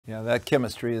Yeah, that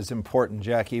chemistry is important,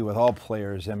 Jackie, with all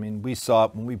players. I mean, we saw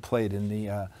it when we played in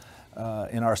the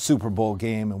in our Super Bowl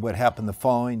game, and what happened the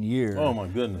following year. Oh my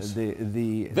goodness!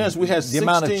 Vince, we had the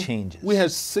amount of changes. We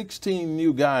had 16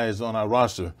 new guys on our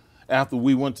roster after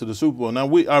we went to the Super Bowl. Now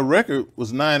our record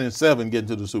was 9-7 getting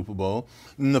to the Super Bowl.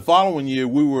 And the following year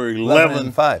we were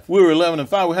 11-5. We were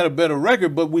 11-5. We had a better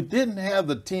record, but we didn't have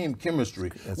the team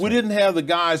chemistry. We didn't have the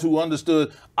guys who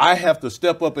understood I have to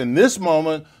step up in this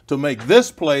moment to make this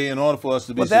play in order for us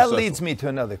to be successful. That leads me to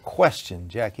another question,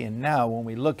 Jackie. And now when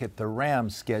we look at the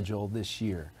Rams' schedule this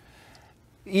year,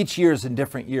 each year is a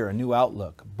different year, a new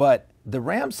outlook. But the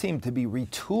Rams seem to be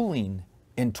retooling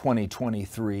in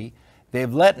 2023.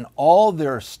 They've let all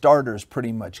their starters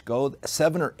pretty much go.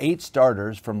 7 or 8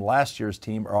 starters from last year's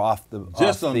team are off the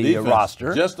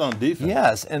roster. Just on defense.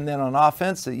 Yes, and then on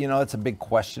offense, it's a big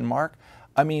question mark.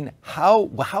 I mean, how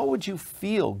would you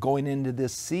feel going into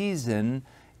this season,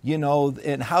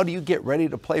 and how do you get ready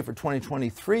to play for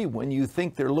 2023 when you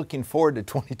think they're looking forward to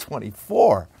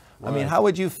 2024? Right. I mean, how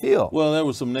would you feel? Well, there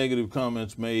were some negative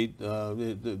comments made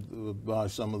by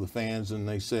some of the fans, and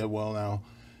they said, well, now,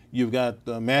 you've got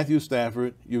Matthew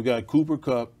Stafford, you've got Cooper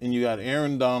Kupp, and you got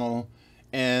Aaron Donald,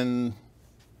 and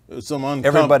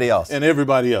everybody else. And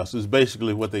everybody else is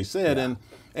basically what they said. Yeah.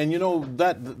 And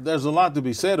that there's a lot to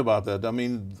be said about that. I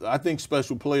mean, I think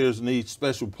special players need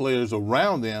special players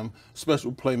around them,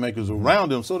 special playmakers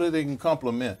around them, so that they can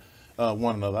complement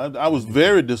one another. I was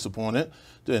very disappointed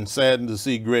and saddened to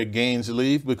see Greg Gaines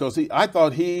leave, because I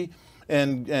thought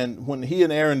and when he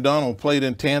and Aaron Donald played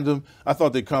in tandem, I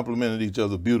thought they complemented each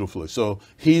other beautifully. So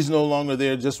he's no longer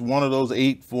there, just one of those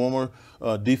 8 former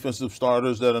defensive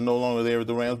starters that are no longer there with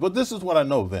the Rams. But this is what I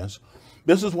know, Vince.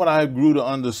 This is what I grew to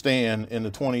understand in the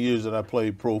 20 years that I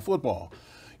played pro football.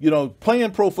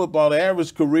 Playing pro football, the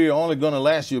average career only going to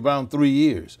last you around 3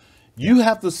 years. You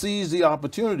have to seize the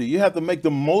opportunity. You have to make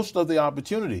the most of the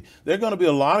opportunity. There are going to be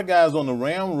a lot of guys on the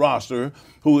Ram roster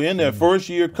who in their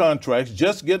first-year contracts,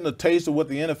 just getting a taste of what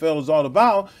the NFL is all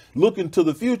about, looking to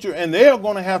the future, and they are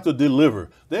going to have to deliver.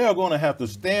 They are going to have to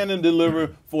stand and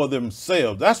deliver for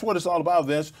themselves. That's what it's all about,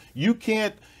 Vince. You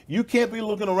can't be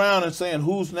looking around and saying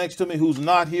who's next to me, who's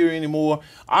not here anymore.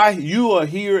 You are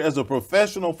here as a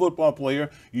professional football player.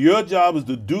 Your job is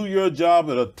to do your job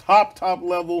at a top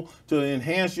level to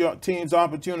enhance your team's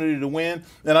opportunity to win.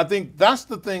 And I think that's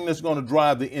the thing that's going to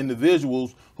drive the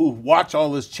individuals who watch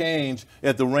all this change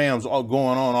at the Rams all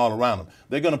going on all around them.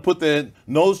 They're going to put their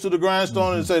nose to the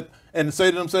grindstone and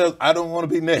say to themselves, I don't want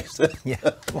to be next. Yeah.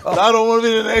 Well, I don't want to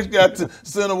be the next guy to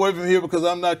send away from here because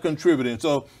I'm not contributing.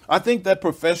 So I think that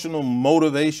professional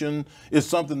motivation is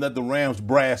something that the Rams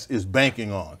brass is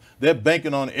banking on. They're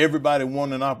banking on everybody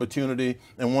wanting an opportunity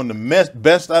and wanting the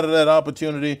best out of that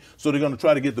opportunity. So they're going to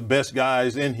try to get the best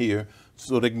guys in here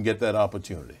so they can get that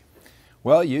opportunity.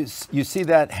 Well, you see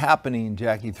that happening,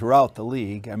 Jackie, throughout the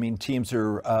league. I mean, teams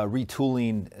are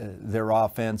retooling their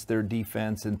offense, their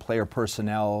defense, and player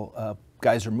personnel.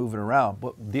 Guys are moving around.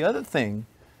 But the other thing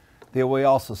that we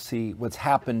also see what's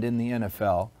happened in the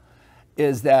NFL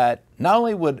is that not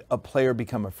only would a player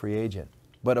become a free agent,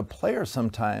 but a player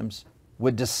sometimes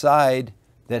would decide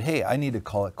that, hey, I need to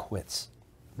call it quits.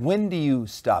 When do you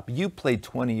stop? You played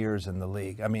 20 years in the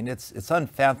league. I mean, it's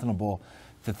unfathomable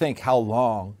to think how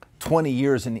long 20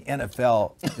 years in the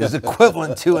NFL is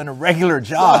equivalent to in a regular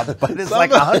job, but it's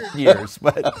like 100 years.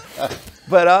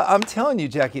 But I'm telling you,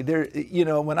 Jackie,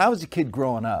 when I was a kid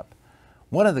growing up,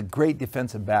 one of the great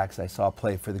defensive backs I saw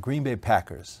play for the Green Bay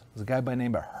Packers was a guy by the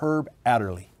name of Herb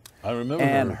Adderley. I remember.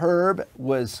 And Herb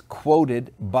was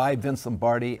quoted by Vince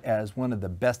Lombardi as one of the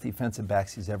best defensive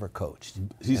backs he's ever coached.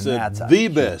 He said the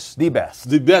best. The best.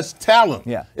 The best talent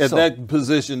at that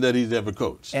position that he's ever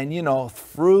coached. And,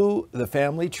 through the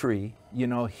family tree,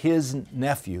 his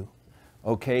nephew,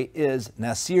 is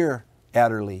Nasir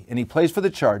Adderley. And he plays for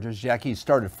the Chargers. Jackie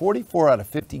started 44 out of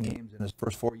 50 games in his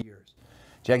first 4 years.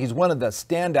 Jackie's one of the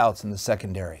standouts in the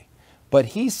secondary. But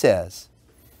he says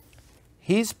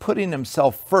he's putting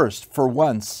himself first for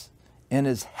once, and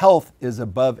his health is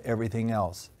above everything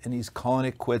else. And he's calling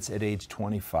it quits at age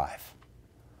 25.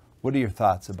 What are your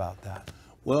thoughts about that?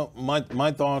 Well,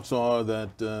 my thoughts are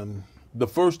that the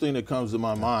first thing that comes to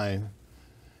my mind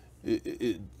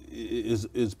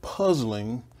is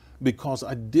puzzling, because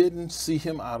I didn't see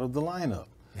him out of the lineup.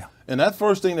 Yeah. And that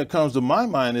first thing that comes to my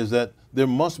mind is that there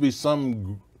must be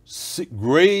some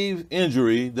grave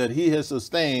injury that he has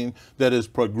sustained that is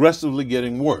progressively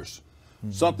getting worse.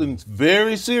 Mm-hmm. Something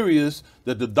very serious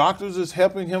that the doctors is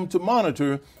helping him to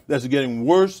monitor that's getting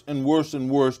worse and worse and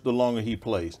worse the longer he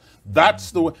plays.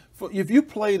 That's the way. If you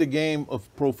play the game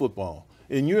of pro football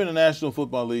and you're in the National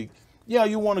Football League, yeah,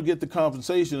 you want to get the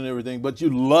compensation and everything, but you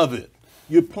love it.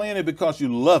 You're playing it because you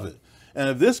love it. And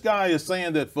if this guy is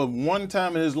saying that for one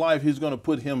time in his life he's going to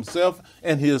put himself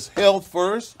and his health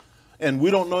first, and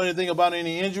we don't know anything about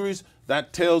any injuries,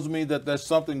 that tells me that there's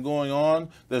something going on.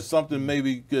 There's something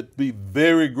maybe could be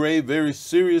very grave, very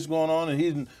serious going on, and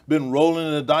he's been rolling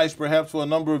in the dice perhaps for a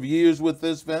number of years with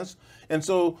this, Vince. And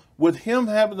so with him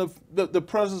having the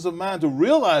presence of mind to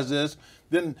realize this,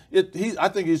 then I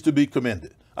think he's to be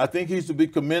commended. I think he's to be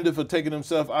commended for taking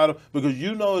himself out of, because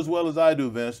you know as well as I do,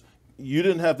 Vince, you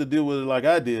didn't have to deal with it like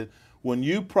I did. When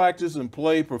you practice and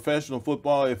play professional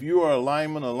football, if you are a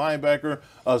lineman, a linebacker,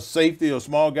 a safety, a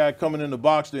small guy coming in the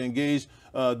box to engage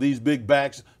these big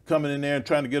backs, coming in there and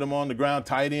trying to get them on the ground,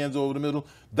 tight ends over the middle,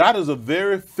 that is a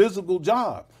very physical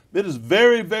job. It is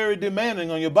very, very demanding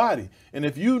on your body. And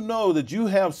if you know that you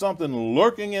have something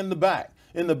lurking in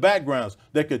the backgrounds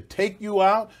that could take you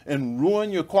out and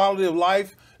ruin your quality of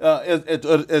life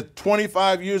at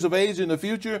 25 years of age in the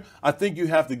future, I think you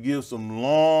have to give some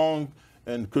long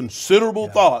and considerable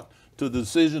thought to the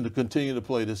decision to continue to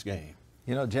play this game.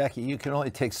 You know, Jackie, you can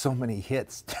only take so many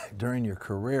hits during your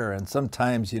career, and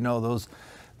sometimes, you know,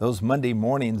 those Monday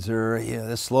mornings are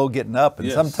they're slow getting up,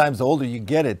 and sometimes the older you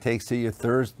get, it takes to you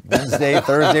Wednesday,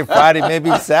 Thursday, Friday, maybe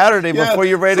Saturday before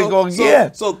you're ready to go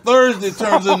again. So Thursday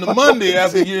turns into Monday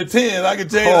after year 10. I can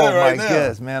tell you that right now. Oh my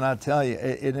goodness, man! I'll tell you,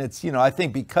 and it's I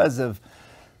think because of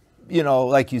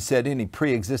like you said, any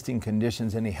pre-existing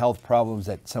conditions, any health problems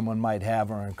that someone might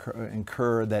have or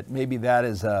incur, that maybe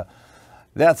that's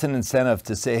an incentive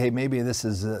to say, hey, maybe this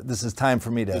is time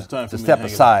for me to step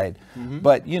aside.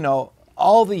 But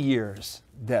all the years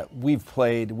that we've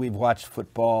played, we've watched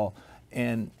football,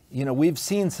 and we've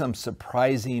seen some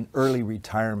surprising early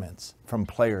retirements from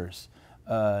players,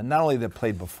 not only that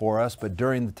played before us, but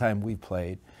during the time we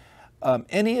played.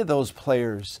 Any of those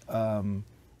players,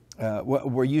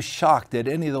 were you shocked at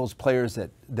any of those players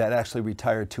that actually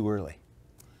retired too early?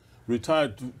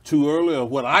 Retired too early, or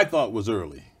what I thought was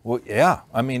early? Well, yeah.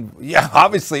 I mean,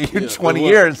 obviously you're 20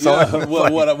 years. So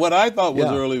what I thought was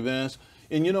early, Vince,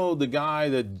 and the guy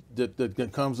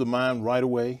that comes to mind right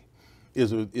away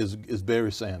is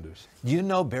Barry Sanders.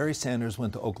 Barry Sanders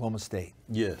went to Oklahoma State.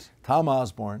 Yes. Tom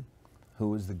Osborne, who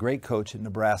was the great coach at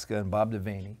Nebraska, and Bob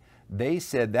Devaney, they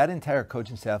said that entire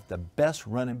coaching staff, the best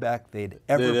running back they'd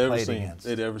ever played against.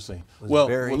 They'd ever seen. Well,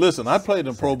 listen, I played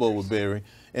in Pro Bowl with Barry,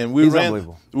 and we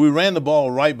ran the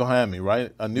ball right behind me,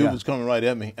 right? I knew it was coming right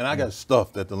at me, and I got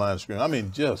stuffed at the line of scrimmage. I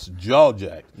mean, just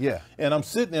jaw-jacked. Yeah. And I'm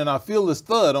sitting there, and I feel this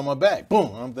thud on my back.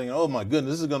 Boom. I'm thinking, oh, my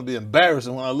goodness, this is going to be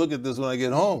embarrassing when I look at this when I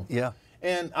get home. Yeah.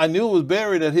 And I knew it was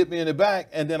Barry that hit me in the back,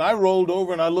 and then I rolled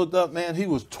over, and I looked up. Man, he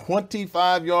was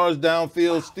 25 yards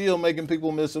downfield, still making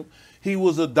people miss him. He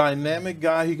was a dynamic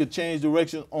guy. He could change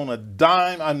direction on a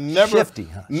dime. I never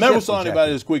saw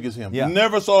anybody as quick as him. Yeah.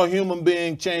 Never saw a human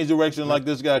being change direction like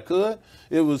this guy could.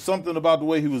 It was something about the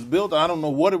way he was built. I don't know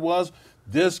what it was.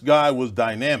 This guy was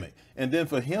dynamic. And then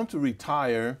for him to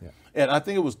retire, and I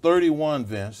think it was 31,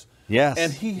 Vince. Yes.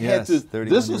 And he had to.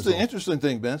 This is the interesting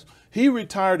thing, Vince. He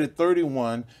retired at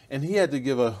 31, and he had to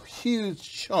give a huge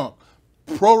chunk,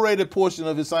 prorated portion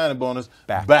of his signing bonus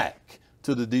back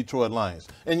to the Detroit Lions.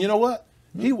 And you know what?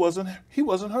 He wasn't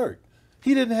hurt.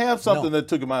 He didn't have something that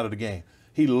took him out of the game.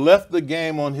 He left the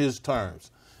game on his terms.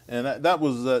 And that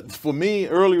was, for me,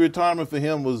 early retirement for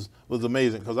him was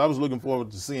amazing, because I was looking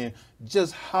forward to seeing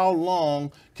just how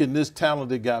long can this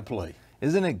talented guy play.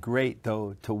 Isn't it great,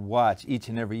 though, to watch each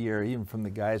and every year, even from the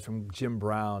guys from Jim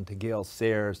Brown to Gale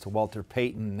Sayers to Walter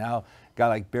Payton, now a guy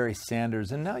like Barry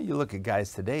Sanders, and now you look at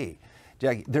guys today,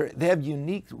 Jackie, they have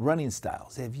unique running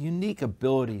styles. They have unique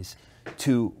abilities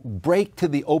to break to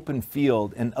the open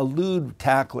field and elude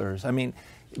tacklers. I mean,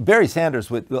 Barry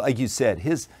Sanders, like you said,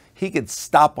 he could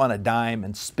stop on a dime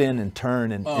and spin and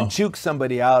turn and juke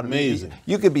somebody out. Amazing.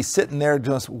 You could be sitting there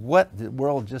just, what the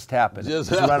world just happened? Just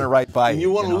running right by you. And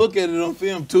you want to look at it on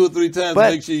film 2 or 3 times to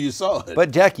make sure you saw it. But,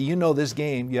 Jackie, this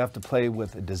game, you have to play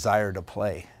with a desire to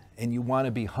play. And you want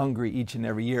to be hungry each and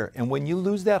every year. And when you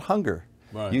lose that hunger,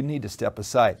 you need to step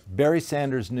aside. Barry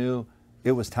Sanders knew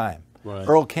it was time. Right.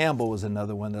 Earl Campbell was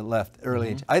another one that left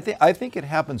early. I think it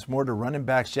happens more to running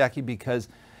backs, Jackie, because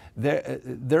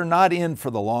they're not in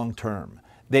for the long term.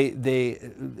 The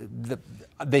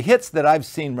hits that I've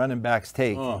seen running backs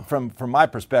take, from my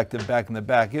perspective, back in the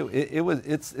back,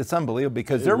 it's unbelievable,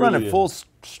 because they're running full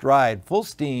stride, full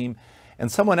steam,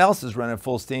 and someone else is running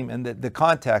full steam, and the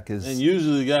contact is. And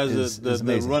usually the guys that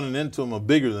are running into them are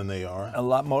bigger than they are. A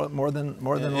lot more than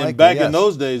likely. And back in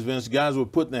those days, Vince, guys were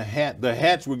putting the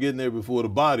hats were getting there before the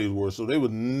bodies were, so they were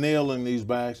nailing these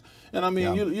backs. And I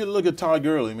mean, you look at Todd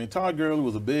Gurley. I mean, Todd Gurley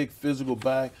was a big physical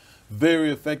back,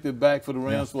 very effective back for the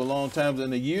Rams for a long time.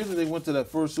 And the year that they went to that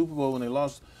first Super Bowl when they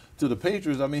lost to the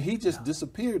Patriots, I mean, he just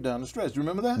disappeared down the stretch. You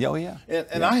remember that? Oh, yeah.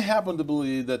 And I happen to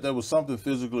believe that there was something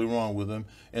physically wrong with him,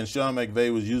 and Sean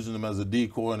McVay was using him as a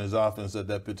decoy in his offense at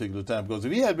that particular time. Because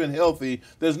if he had been healthy,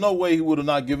 there's no way he would have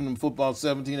not given him football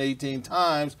 17, 18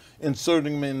 times,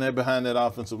 inserting him in there behind that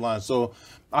offensive line. So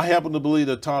I happen to believe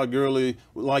that Todd Gurley,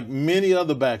 like many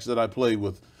other backs that I played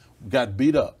with, got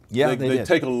beat up. Yeah, they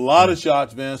take a lot of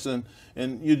shots, Vince, and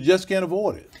you just can't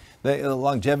avoid it. The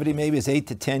longevity maybe is 8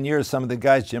 to 10 years. Some of the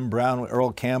guys, Jim Brown,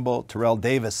 Earl Campbell, Terrell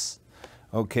Davis,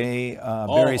 Barry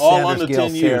Sanders, under Gale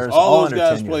 10 years. Sayers. All those under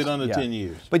guys 10 played years. under 10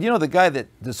 years. But you know, the guy that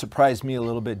surprised me a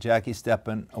little bit, Jackie,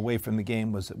 stepping away from the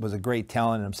game, was a great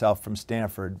talent himself from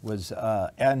Stanford, was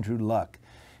Andrew Luck.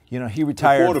 You know, he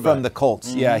retired from the Colts.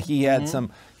 Mm-hmm. Yeah, he had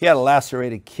he had a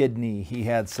lacerated kidney. He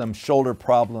had some shoulder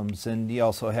problems, and he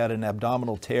also had an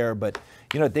abdominal tear. But,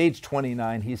 you know, at age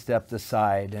 29, he stepped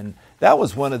aside, and that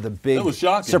was one of the big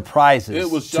surprises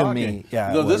it was shocking. To me.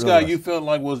 Yeah, this really guy you felt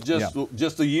like was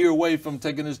just a year away from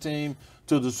taking his team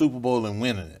to the Super Bowl and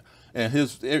winning it. And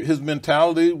his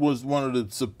mentality was one of the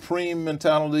supreme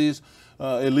mentalities,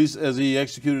 at least as he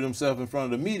executed himself in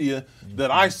front of the media,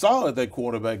 that I saw at that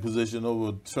quarterback position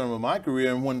over the term of my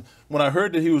career. And when I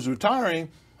heard that he was retiring,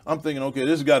 I'm thinking, okay,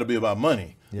 this has got to be about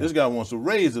money. Yeah. This guy wants a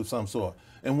raise of some sort.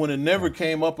 And when it never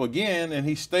came up again and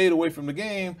he stayed away from the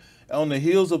game, on the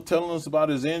heels of telling us about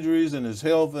his injuries and his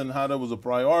health and how that was a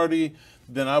priority,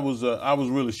 then I was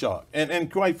really shocked.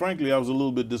 And quite frankly, I was a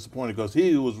little bit disappointed because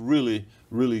he was really,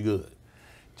 really good.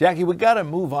 Jackie, we got to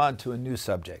move on to a new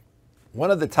subject. One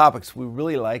of the topics we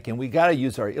really like, and we got to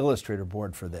use our Illustrator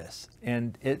board for this,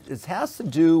 and it has to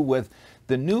do with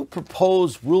the new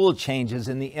proposed rule changes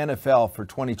in the NFL for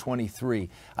 2023.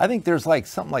 I think there's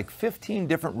something like 15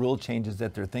 different rule changes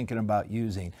that they're thinking about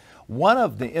using. One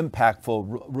of the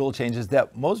impactful rule changes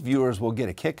that most viewers will get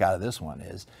a kick out of this one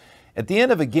is, at the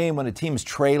end of a game when a team's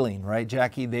trailing, right,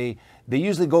 Jackie, they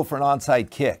usually go for an onside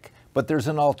kick, but there's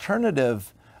an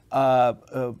alternative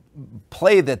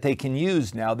play that they can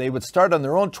use now. They would start on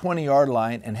their own 20-yard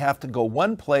line and have to go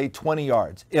one play 20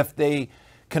 yards. If they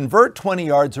convert 20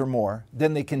 yards or more,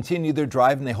 then they continue their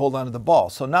drive and they hold on to the ball.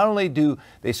 So not only do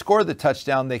they score the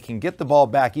touchdown, they can get the ball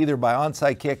back either by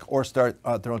onside kick or start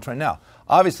their own 20. Now,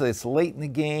 obviously, it's late in the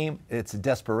game. It's a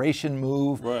desperation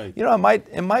move. Right. You know,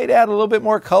 it might add a little bit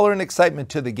more color and excitement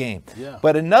to the game. Yeah.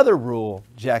 But another rule,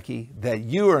 Jackie, that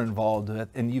you are involved with,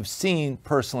 and you've seen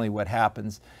personally what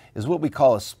happens, is what we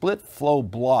call a split flow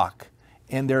block.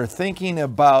 And they're thinking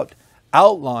about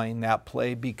outlawing that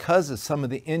play because of some of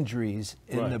the injuries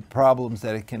and the problems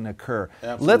that it can occur.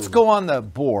 Absolutely. Let's go on the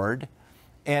board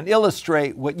and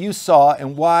illustrate what you saw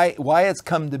and why it's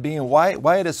come to be and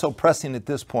why it is so pressing at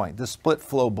this point, the split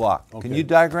flow block. Okay. Can you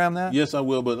diagram that? Yes, I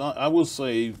will, but I will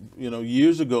say, you know,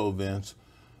 years ago, Vince,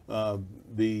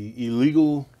 the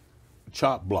illegal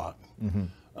chop block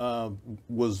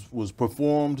was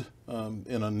performed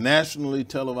in a nationally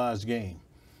televised game.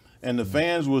 And the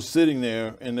fans were sitting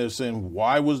there and they're saying,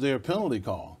 why was there a penalty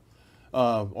call?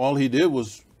 All he did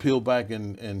was peel back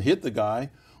and hit the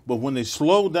guy. But when they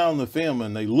slowed down the film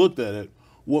and they looked at it,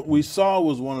 what we saw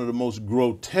was one of the most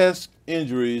grotesque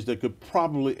injuries that could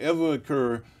probably ever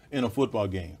occur in a football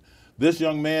game. This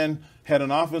young man had an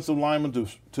offensive lineman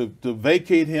to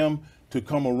vacate him, to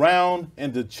come around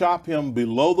and to chop him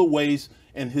below the waist,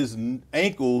 and his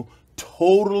ankle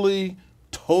totally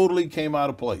came out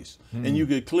of place. And you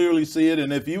could clearly see it.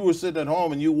 And if you were sitting at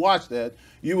home and you watched that,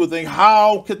 you would think,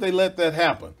 how could they let that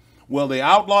happen? Well, they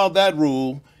outlawed that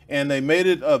rule and they made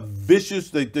it a vicious,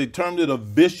 they termed it a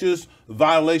vicious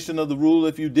violation of the rule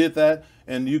if you did that.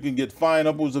 And you can get fined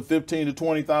upwards of $15,000 to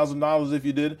 $20,000 if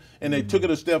you did it. And they took it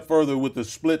a step further with the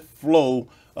split flow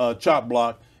chop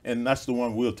block. And that's the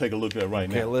one we'll take a look at right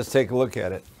now. Okay, let's take a look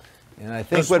at it. And I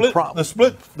think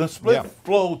the split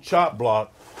flow chop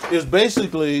block is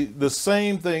basically the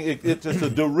same thing. It's just a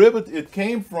derivative. It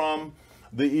came from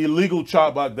the illegal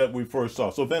chop block that we first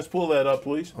saw. So Vince, pull that up,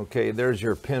 please. Okay, there's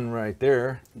your pin right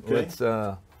there. Okay. Let's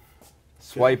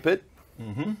swipe it.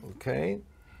 Okay.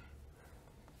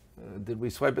 Did we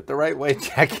swipe it the right way,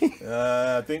 Jackie?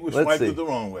 I think we swiped it the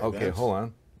wrong way. Okay, Vince. hold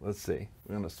on. Let's see.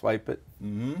 We're going to swipe it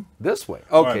this way.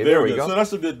 Okay, right, there we go. So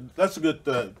that's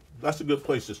a good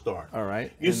place to start. All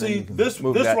right. You see, this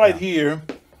right here.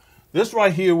 This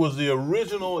right here was the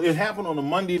original. It happened on a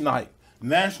Monday night,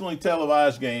 nationally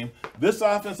televised game. This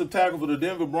offensive tackle for the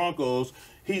Denver Broncos,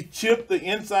 he chipped the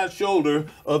inside shoulder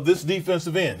of this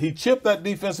defensive end. He chipped that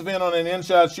defensive end on an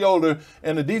inside shoulder,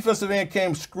 and the defensive end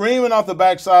came screaming off the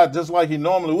backside just like he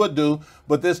normally would do.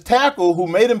 But this tackle, who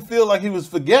made him feel like he was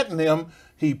forgetting him,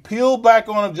 He peeled back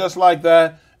on him just like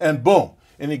that, and boom.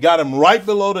 And he got him right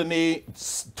below the knee.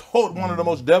 One of the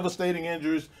most devastating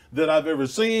injuries that I've ever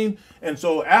seen. And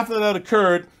so after that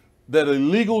occurred, that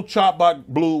illegal chop block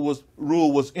rule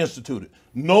was instituted.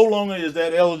 No longer is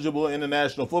that eligible in the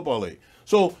National Football League.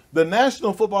 So the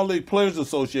National Football League Players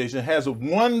Association has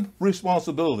one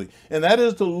responsibility, and that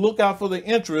is to look out for the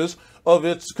interests of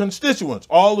its constituents,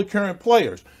 all the current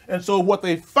players. And so what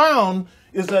they found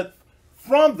is that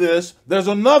from this, there's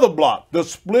another block, the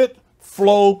split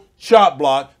flow chop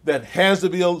block, that has to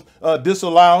be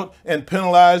disallowed and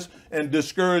penalized and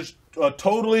discouraged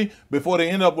totally before they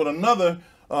end up with another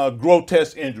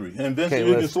grotesque injury. And then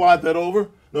you can slide that over.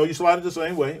 No, you slide it the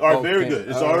same way. All right, very good.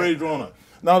 It's already drawn up.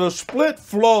 Now, the split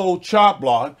flow chop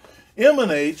block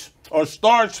emanates or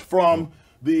starts from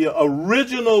the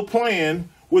original plan,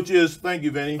 which is, thank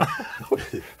you, Vinny.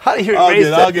 How do you erase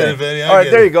that? I'll get it, Vinny. All right,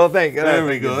 there you go. Thank you. There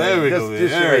we go. There we go.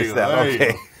 Just erase that.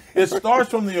 Okay. It starts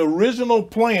from the original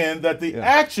plan that the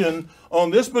action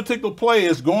on this particular play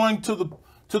is going to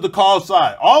the cause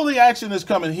side. All the action is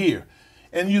coming here.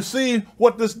 And you see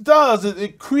what this does is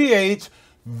it creates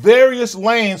various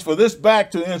lanes for this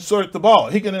back to insert the ball.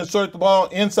 He can insert the ball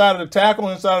inside of the tackle,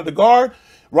 inside of the guard,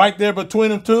 right there between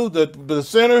them two, the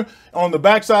center, on the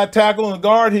backside tackle and the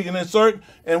guard, he can insert.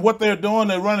 And what they're doing,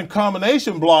 they're running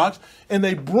combination blocks, and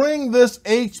they bring this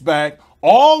H-back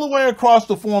all the way across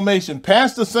the formation,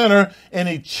 past the center, and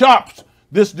he chops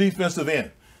this defensive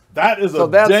end. That is so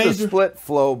that's the split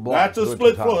flow block. That's a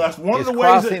split flow. That's one of the ways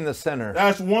crossing the center.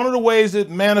 That's one of the ways it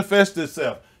manifests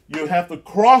itself. You have to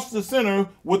cross the center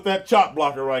with that chop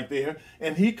blocker right there,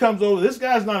 and he comes over. This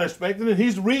guy's not expecting it.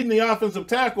 He's reading the offensive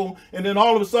tackle, and then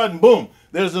all of a sudden, boom,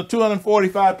 there's a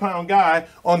 245-pound guy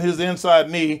on his inside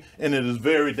knee, and it is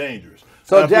very dangerous.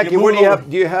 So, now, Jackie, where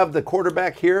do you have the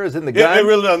quarterback here? Is in the gun? It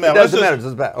really doesn't matter. It doesn't matter. It's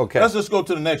just back. Okay. Let's just go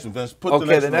to the next one, Vince. Put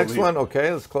the next one.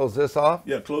 Okay, let's close this off.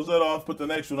 Yeah, close that off. Put the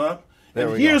next one up. There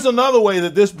and we here's go. another way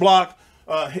that this block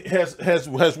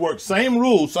has worked. Same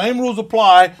rules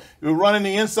apply. You're running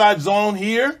the inside zone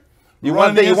here. You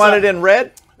want it in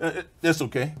red? That's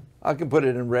okay. I can put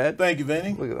it in red. Thank you,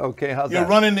 Vinny. Okay, how's that? You're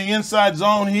running the inside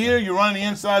zone here. You're running the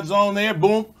inside zone there.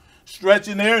 Boom,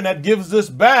 stretching there, and that gives this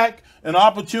back an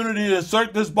opportunity to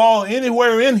insert this ball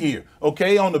anywhere in here.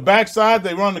 Okay, on the backside,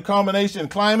 they run the combination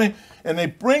climbing, and they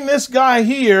bring this guy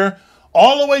here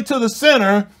all the way to the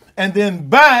center and then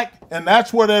back, and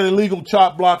that's where that illegal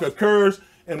chop block occurs.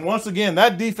 And once again,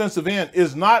 that defensive end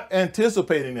is not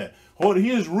anticipating that. What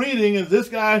he is reading is this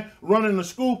guy running a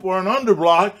scoop or an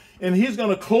underblock, and he's going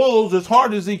to close as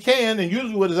hard as he can, and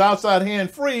usually with his outside hand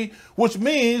free, which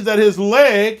means that his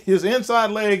leg, his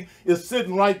inside leg, is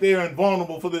sitting right there and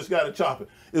vulnerable for this guy to chop it.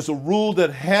 It's a rule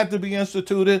that had to be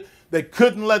instituted. They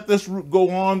couldn't let this go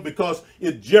on because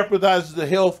it jeopardizes the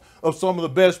health of some of the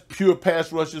best pure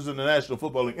pass rushers in the National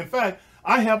Football League. In fact,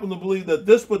 I happen to believe that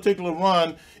this particular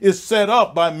run is set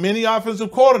up by many offensive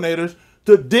coordinators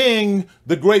to ding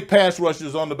the great pass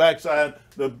rushers on the backside,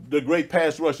 the great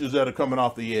pass rushers that are coming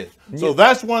off the edge. So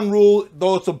that's one rule.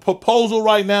 Though it's a proposal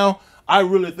right now, I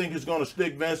really think it's going to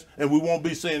stick, Vince, and we won't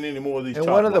be seeing any more of these. And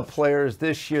one of the players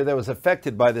this year that was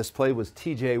affected by this play was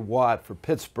T.J. Watt for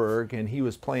Pittsburgh, and he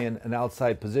was playing an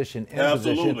outside position.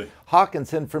 Absolutely.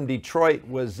 Hawkinson from Detroit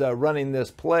was running this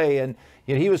play, and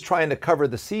he was trying to cover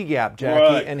the C gap,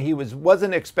 Jackie, right. and he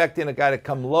wasn't expecting a guy to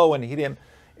come low and hit him.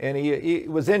 And he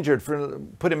was injured,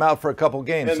 put him out for a couple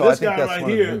games. And so this I think guy that's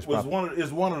right here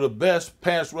is one of the best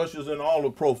pass rushers in all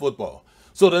of pro football.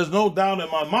 So there's no doubt in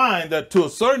my mind that to a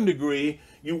certain degree,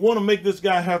 you want to make this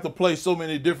guy have to play so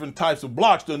many different types of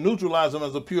blocks to neutralize him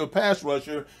as a pure pass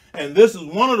rusher. And this is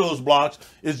one of those blocks.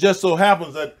 It just so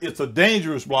happens that it's a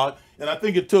dangerous block. And I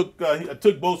think it took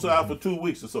both sides for 2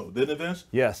 weeks or so. Didn't it, Vince?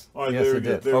 Yes. All right, yes, very it good.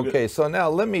 did. Very okay, good. so now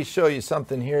let me show you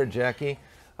something here, Jackie.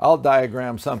 I'll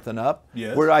diagram something up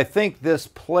where I think this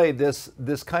play, this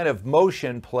kind of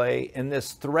motion play and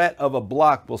this threat of a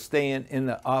block will stay in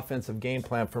the offensive game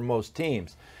plan for most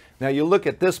teams. Now you look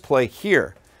at this play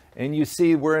here and you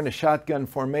see we're in a shotgun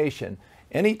formation.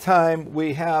 Anytime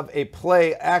we have a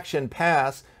play action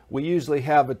pass, we usually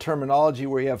have a terminology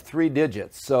where you have 3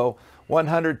 digits. So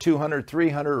 100, 200,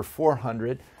 300, or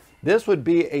 400. This would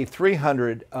be a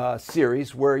 300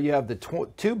 series where you have the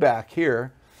 2 back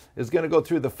here is going to go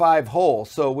through the 5 hole.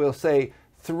 So we'll say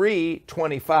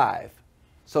 325.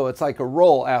 So it's like a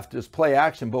roll after this play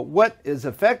action. But what is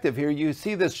effective here, you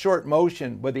see this short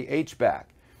motion with the H back.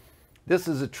 This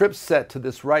is a trip set to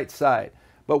this right side.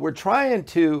 But we're trying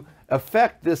to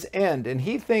affect this end. And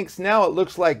he thinks now it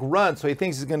looks like run, so he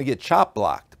thinks he's going to get chop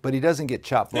blocked, but he doesn't get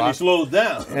chop blocked. And he slows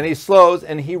down. And he slows,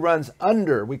 and he runs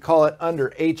under. We call it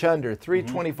under, H under,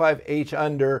 325 H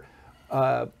under,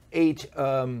 H,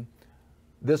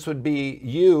 this would be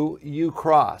U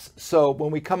cross. So when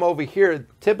we come over here,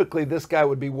 typically this guy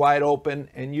would be wide open,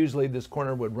 and usually this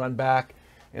corner would run back,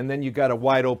 and then you got a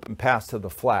wide open pass to the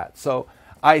flat. So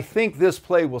I think this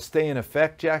play will stay in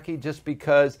effect, Jackie, just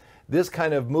because this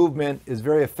kind of movement is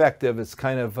very effective. It's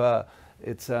kind of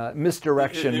it's a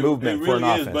misdirection movement for an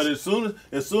offense. But as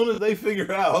soon as they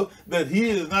figure out that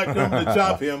he is not coming to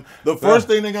chop him, the first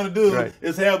thing they're going to do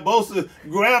is have Bosa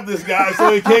grab this guy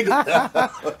so he can't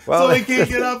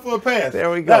get out for a pass.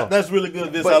 There we go. That's really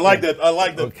good, Vince. I like that. I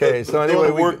like that. Okay, so anyway,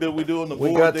 the work that we do on the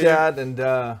board. We got that,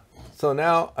 and so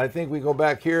now I think we go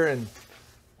back here, and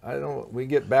we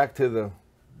get back to the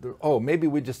maybe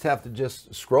we just have to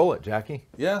just scroll it, Jackie.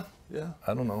 Yeah.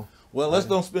 I don't know. Well, let's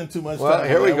don't spend too much time. Well,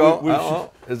 here we go.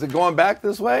 Is it going back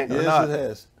this way? Yes, or not? it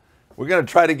has. We're going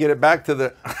to try to get it back to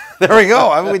the. There we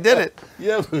go. I mean, we did it.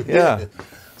 Yeah.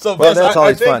 So well, Vince, that's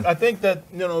always fun. I think that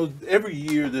every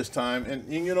year this time, and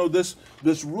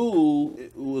this rule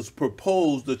was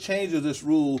proposed. The change of this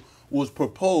rule was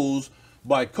proposed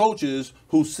by coaches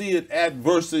who see it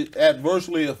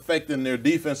adversely affecting their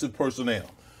defensive personnel,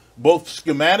 both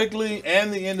schematically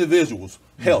and the individual's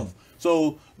health.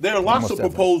 So there are lots of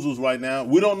proposals right now.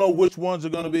 We don't know which ones are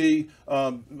going to be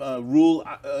ruled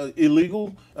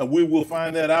illegal. We will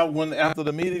find that out after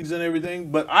the meetings and everything.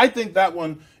 But I think that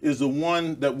one is the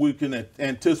one that we can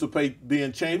anticipate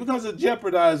being changed because it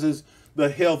jeopardizes the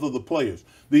health of the players.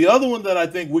 The other one that I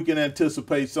think we can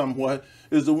anticipate somewhat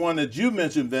is the one that you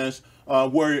mentioned, Vince,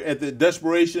 where at the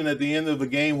desperation at the end of the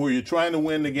game where you're trying to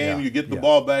win the game, you get the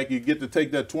ball back, you get to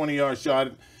take that 20-yard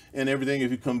shot and everything.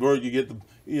 If you convert, you get the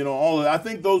all of that. I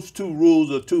think those two rules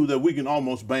are two that we can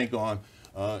almost bank on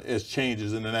as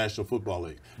changes in the National Football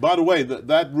League. By the way,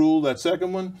 that rule, that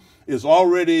second one, is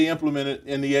already implemented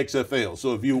in the XFL.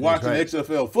 So if you're watching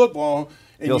XFL football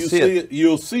and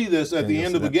you'll see this at the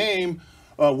end of the game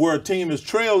where a team is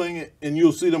trailing, and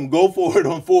you'll see them go for it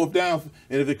on fourth down.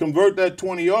 And if they convert that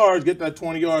 20 yards, get that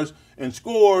 20 yards and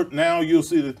score, now you'll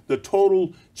see the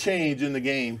total change in the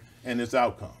game and its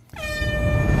outcome.